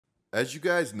As you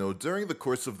guys know, during the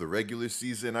course of the regular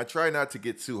season, I try not to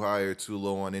get too high or too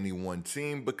low on any one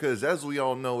team because, as we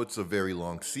all know, it's a very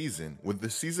long season. With the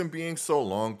season being so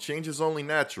long, change is only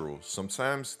natural.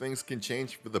 Sometimes things can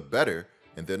change for the better,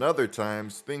 and then other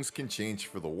times things can change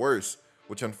for the worse,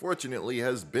 which unfortunately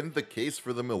has been the case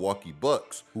for the Milwaukee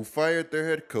Bucks, who fired their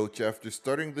head coach after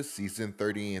starting the season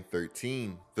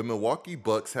 30-13. The Milwaukee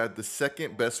Bucks had the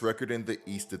second best record in the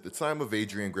East at the time of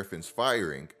Adrian Griffin's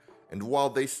firing. And while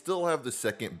they still have the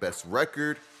second best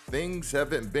record, things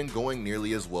haven't been going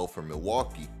nearly as well for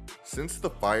Milwaukee. Since the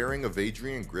firing of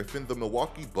Adrian Griffin, the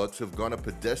Milwaukee Bucks have gone a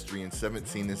pedestrian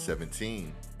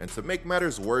 17-17. And to make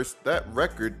matters worse, that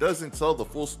record doesn't tell the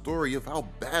full story of how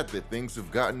bad that things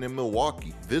have gotten in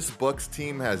Milwaukee. This Bucks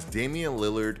team has Damian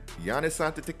Lillard, Giannis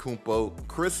Antetokounmpo,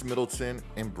 Chris Middleton,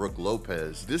 and Brook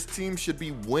Lopez. This team should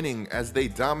be winning as they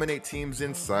dominate teams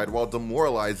inside while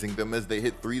demoralizing them as they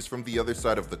hit threes from the other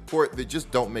side of the court that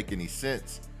just don't make any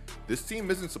sense. This team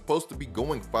isn't supposed to be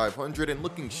going 500 and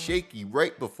looking shaky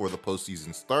right before the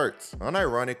postseason starts.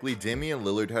 Unironically, Damian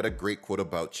Lillard had a great quote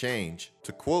about change.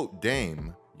 To quote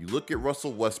Dame, "You look at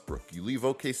Russell Westbrook, you leave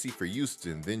OKC for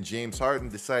Houston, then James Harden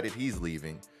decided he's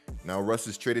leaving. Now Russ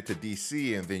is traded to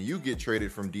DC, and then you get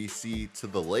traded from DC to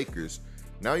the Lakers.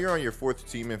 Now you're on your fourth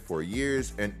team in 4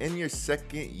 years, and in your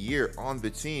second year on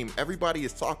the team, everybody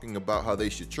is talking about how they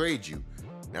should trade you.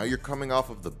 Now you're coming off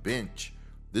of the bench.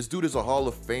 This dude is a Hall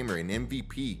of Famer, an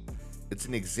MVP. It's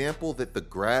an example that the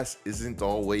grass isn't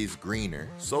always greener."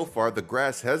 So far, the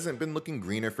grass hasn't been looking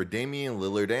greener for Damian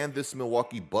Lillard and this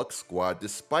Milwaukee Bucks squad,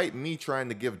 despite me trying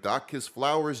to give Doc his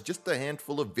flowers just a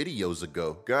handful of videos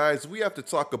ago. Guys, we have to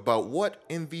talk about what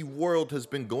in the world has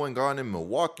been going on in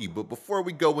Milwaukee, but before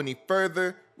we go any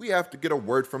further, we have to get a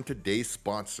word from today's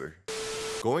sponsor.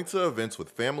 Going to events with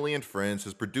family and friends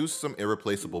has produced some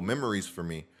irreplaceable memories for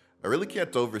me. I really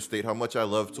can't overstate how much I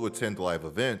love to attend live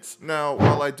events. Now,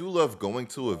 while I do love going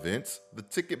to events, the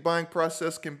ticket buying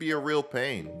process can be a real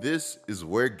pain. This is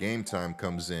where Game Time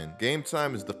comes in. Game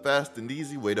Time is the fast and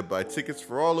easy way to buy tickets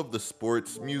for all of the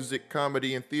sports, music,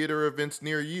 comedy, and theater events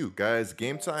near you. Guys,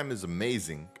 Game Time is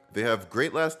amazing. They have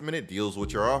great last-minute deals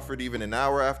which are offered even an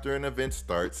hour after an event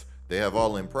starts. They have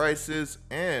all-in prices,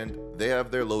 and they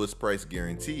have their lowest price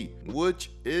guarantee,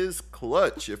 which is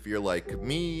clutch if you're like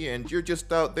me and you're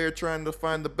just out there trying to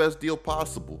find the best deal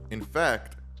possible. In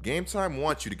fact, Game Time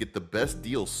wants you to get the best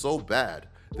deal so bad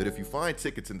that if you find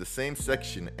tickets in the same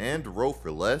section and row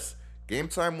for less, Game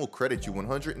Time will credit you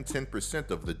 110%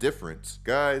 of the difference.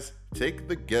 Guys, take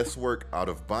the guesswork out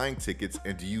of buying tickets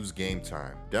and use Game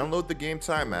Time. Download the Game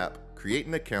Time app, create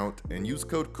an account, and use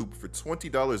code COOP for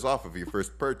 $20 off of your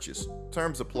first purchase.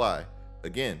 Terms apply.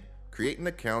 Again, create an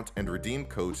account and redeem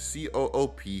code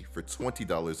COOP for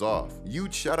 $20 off.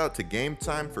 Huge shout out to Game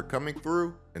Time for coming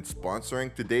through and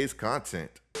sponsoring today's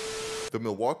content. The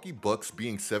Milwaukee Bucks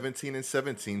being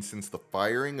 17-17 since the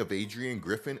firing of Adrian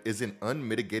Griffin is an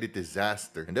unmitigated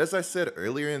disaster. And as I said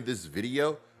earlier in this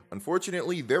video,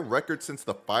 unfortunately, their record since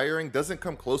the firing doesn't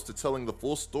come close to telling the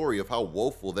full story of how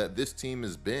woeful that this team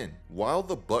has been. While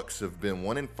the Bucks have been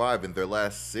 1-5 in their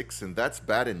last 6, and that's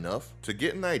bad enough, to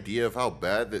get an idea of how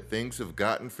bad that things have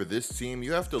gotten for this team,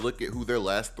 you have to look at who their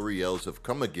last 3 L's have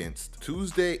come against.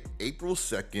 Tuesday, April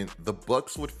 2nd, the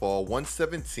Bucks would fall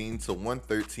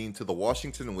 117-113 to the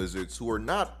Washington Wizards, who are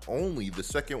not only the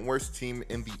second worst team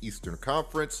in the Eastern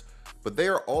Conference, but they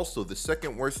are also the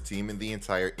second worst team in the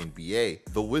entire NBA.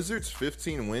 The Wizards'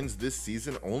 15 wins this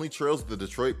season only trails the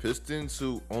Detroit Pistons,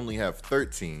 who only have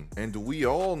 13. And we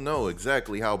all know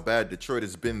exactly how bad Detroit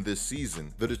has been this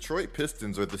season. The Detroit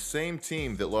Pistons are the same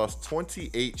team that lost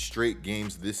 28 straight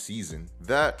games this season.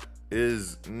 That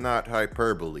is not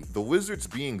hyperbole. The Wizards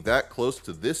being that close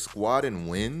to this squad in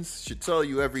wins should tell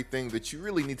you everything that you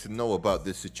really need to know about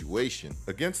this situation.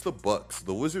 Against the Bucks,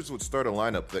 the Wizards would start a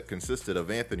lineup that consisted of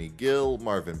Anthony Gill,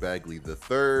 Marvin Bagley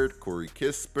III, Corey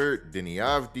Kispert, Denny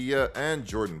Avdia, and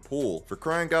Jordan Poole. For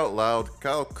crying out loud,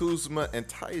 Kyle Kuzma and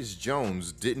Tyus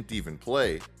Jones didn't even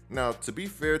play. Now, to be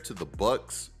fair to the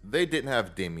Bucks, they didn't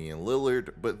have Damian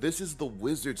Lillard, but this is the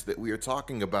Wizards that we are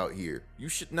talking about here. You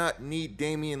should not need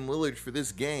Damian Lillard for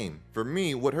this game. For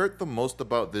me, what hurt the most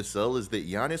about this L is that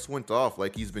Giannis went off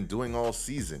like he's been doing all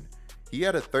season. He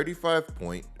had a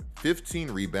 35-point,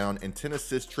 15 rebound, and 10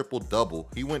 assist triple-double.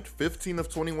 He went 15 of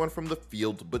 21 from the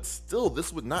field, but still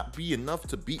this would not be enough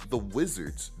to beat the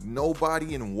Wizards.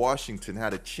 Nobody in Washington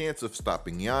had a chance of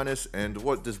stopping Giannis, and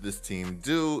what does this team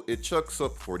do? It chucks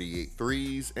up 48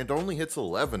 threes and only hits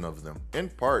 11 of them. In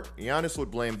part, Giannis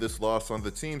would blame this loss on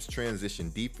the team's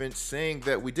transition defense, saying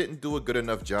that we didn't do a good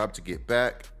enough job to get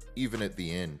back, even at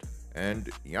the end. And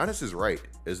Giannis is right,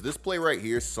 as this play right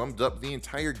here summed up the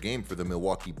entire game for the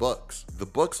Milwaukee Bucks. The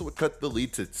Bucks would cut the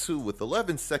lead to 2 with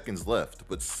 11 seconds left,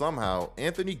 but somehow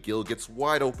Anthony Gill gets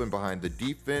wide open behind the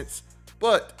defense,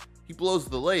 but he blows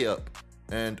the layup.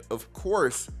 And of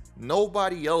course,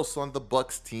 nobody else on the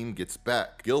Bucks team gets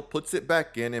back. Gill puts it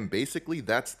back in, and basically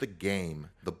that's the game.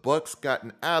 The Bucks got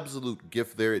an absolute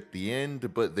gift there at the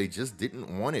end, but they just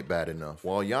didn't want it bad enough.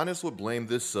 While Giannis would blame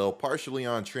this cell partially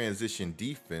on transition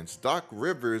defense, Doc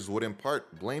Rivers would in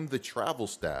part blame the travel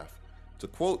staff. To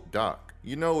quote Doc,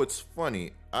 "You know, it's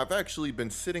funny, I've actually been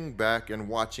sitting back and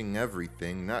watching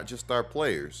everything, not just our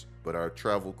players, but our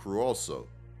travel crew also.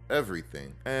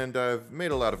 Everything. And I've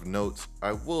made a lot of notes.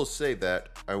 I will say that,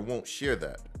 I won't share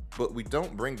that. But we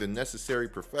don't bring the necessary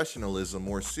professionalism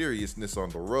or seriousness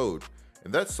on the road.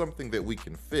 And that's something that we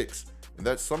can fix. And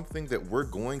that's something that we're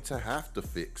going to have to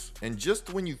fix." And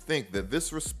just when you think that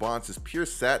this response is pure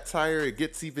satire, it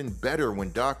gets even better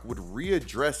when Doc would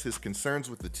readdress his concerns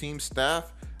with the team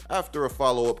staff after a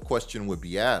follow-up question would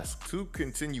be asked. To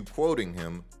continue quoting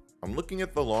him, "I'm looking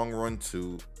at the long run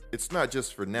too. It's not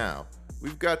just for now.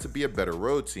 We've got to be a better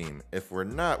road team. If we're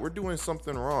not, we're doing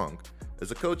something wrong. As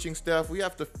a coaching staff, we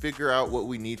have to figure out what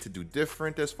we need to do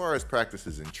different as far as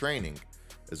practices and training.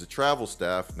 As a travel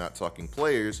staff, not talking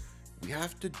players, we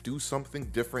have to do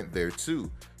something different there too,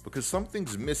 because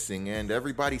something's missing and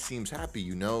everybody seems happy,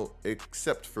 you know,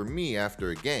 except for me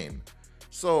after a game.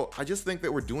 So I just think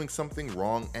that we're doing something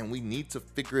wrong and we need to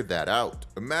figure that out."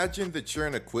 Imagine that you're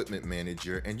an equipment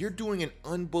manager and you're doing an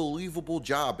unbelievable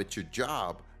job at your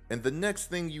job. And the next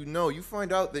thing you know, you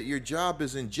find out that your job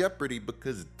is in jeopardy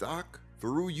because Doc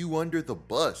threw you under the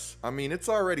bus. I mean, it's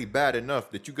already bad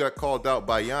enough that you got called out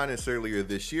by Giannis earlier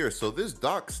this year, so this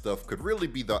Doc stuff could really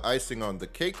be the icing on the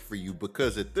cake for you,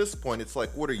 because at this point, it's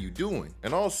like, what are you doing?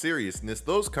 In all seriousness,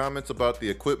 those comments about the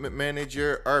equipment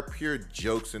manager are pure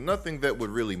jokes and nothing that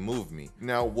would really move me.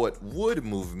 Now, what would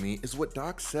move me is what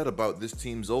Doc said about this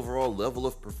team's overall level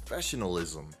of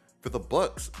professionalism. For the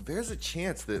Bucks, there's a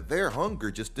chance that their hunger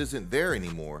just isn't there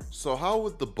anymore. So how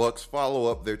would the Bucks follow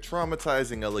up their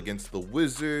traumatizing L against the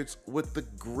Wizards with the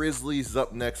Grizzlies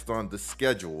up next on the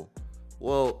schedule?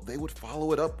 Well, they would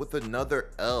follow it up with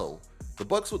another L. The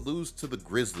Bucks would lose to the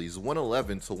Grizzlies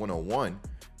 111-101.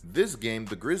 This game,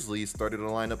 the Grizzlies started a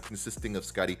lineup consisting of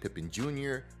Scottie Pippen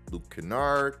Jr., Luke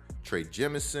Kennard, Trey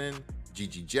Jemison,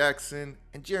 Gigi Jackson,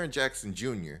 and Jaren Jackson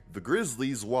Jr. The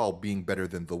Grizzlies, while being better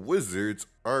than the Wizards,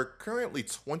 are currently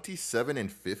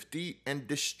 27-50 and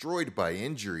destroyed by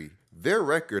injury. Their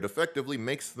record effectively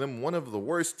makes them one of the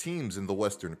worst teams in the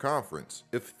Western Conference.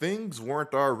 If things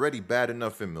weren't already bad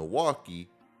enough in Milwaukee,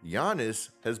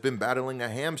 Giannis has been battling a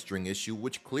hamstring issue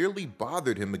which clearly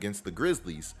bothered him against the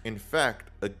Grizzlies. In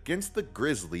fact, against the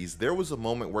Grizzlies, there was a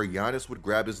moment where Giannis would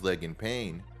grab his leg in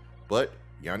pain, but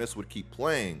Giannis would keep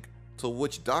playing. To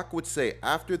which Doc would say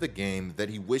after the game that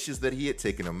he wishes that he had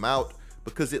taken him out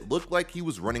because it looked like he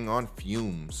was running on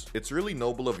fumes. It's really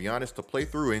noble of Giannis to play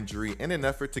through injury in an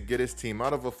effort to get his team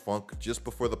out of a funk just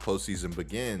before the postseason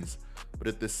begins. But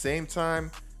at the same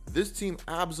time, this team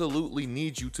absolutely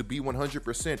needs you to be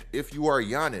 100% if you are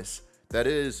Giannis. That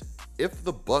is, if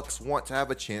the Bucks want to have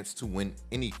a chance to win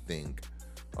anything.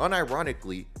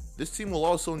 Unironically, this team will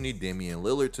also need Damian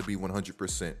Lillard to be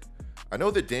 100%. I know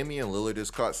that Damian Lillard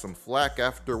has caught some flack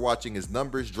after watching his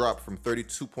numbers drop from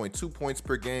 32.2 points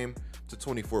per game to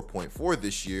 24.4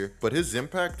 this year, but his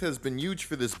impact has been huge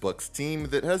for this Bucks team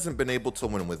that hasn't been able to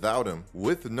win without him.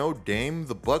 With no Dame,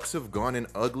 the Bucks have gone an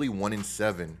ugly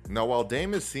 1-7. Now, while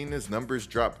Dame has seen his numbers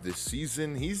drop this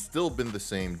season, he's still been the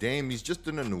same Dame, he's just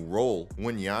in a new role.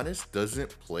 When Giannis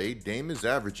doesn't play, Dame is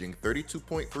averaging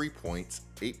 32.3 points,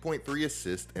 8.3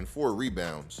 assists, and 4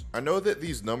 rebounds. I know that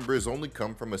these numbers only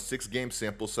come from a 6-game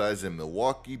sample size in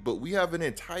Milwaukee, but we have an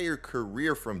entire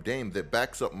career from Dame that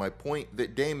backs up my point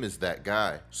that Dame is that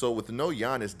guy. So with no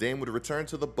Giannis, Dame would return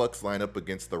to the Bucks lineup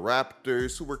against the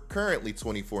Raptors, who are currently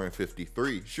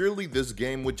 24-53. Surely this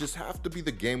game would just have to be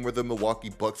the game where the Milwaukee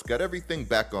Bucks got everything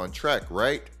back on track,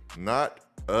 right? Not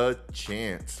a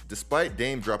chance. Despite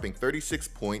Dame dropping 36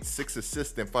 points, 6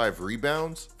 assists, and 5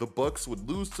 rebounds, the Bucks would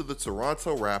lose to the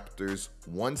Toronto Raptors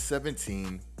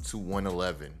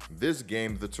 117-111. This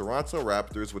game, the Toronto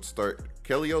Raptors would start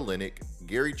Kelly Olynyk,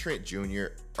 Gary Trent Jr.,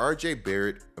 RJ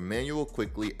Barrett, Emmanuel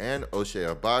Quickley, and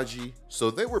Ochai Agbaji. So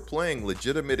they were playing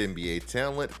legitimate NBA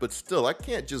talent, but still, I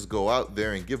can't just go out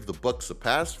there and give the Bucks a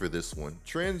pass for this one.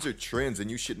 Trends are trends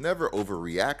and you should never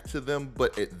overreact to them,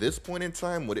 but at this point in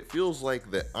time, what it feels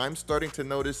like that I'm starting to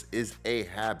notice is a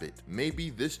habit. Maybe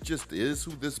this just is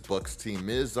who this Bucks team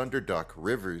is under Doc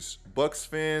Rivers. Bucks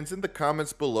fans, in the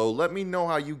comments below, let me know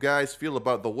how you guys feel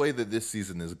about the way that this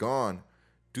season is gone.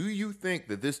 Do you think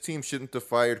that this team shouldn't have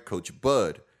fired Coach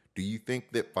Bud? Do you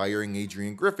think that firing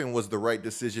Adrian Griffin was the right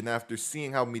decision after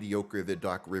seeing how mediocre that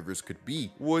Doc Rivers could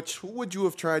be? Who would you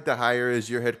have tried to hire as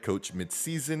your head coach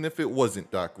mid-season if it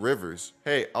wasn't Doc Rivers?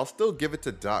 Hey, I'll still give it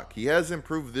to Doc. He has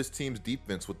improved this team's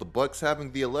defense, with the Bucks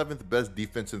having the 11th best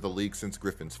defense in the league since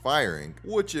Griffin's firing,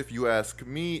 which, if you ask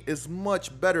me, is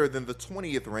much better than the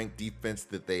 20th ranked defense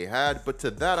that they had. But to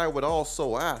that I would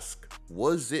also ask,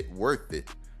 was it worth it?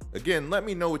 Again, let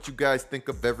me know what you guys think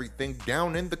of everything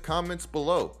down in the comments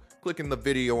below. Clicking the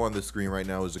video on the screen right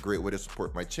now is a great way to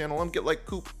support my channel. I'm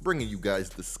GetLikeCoop, bringing you guys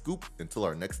the scoop until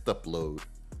our next upload.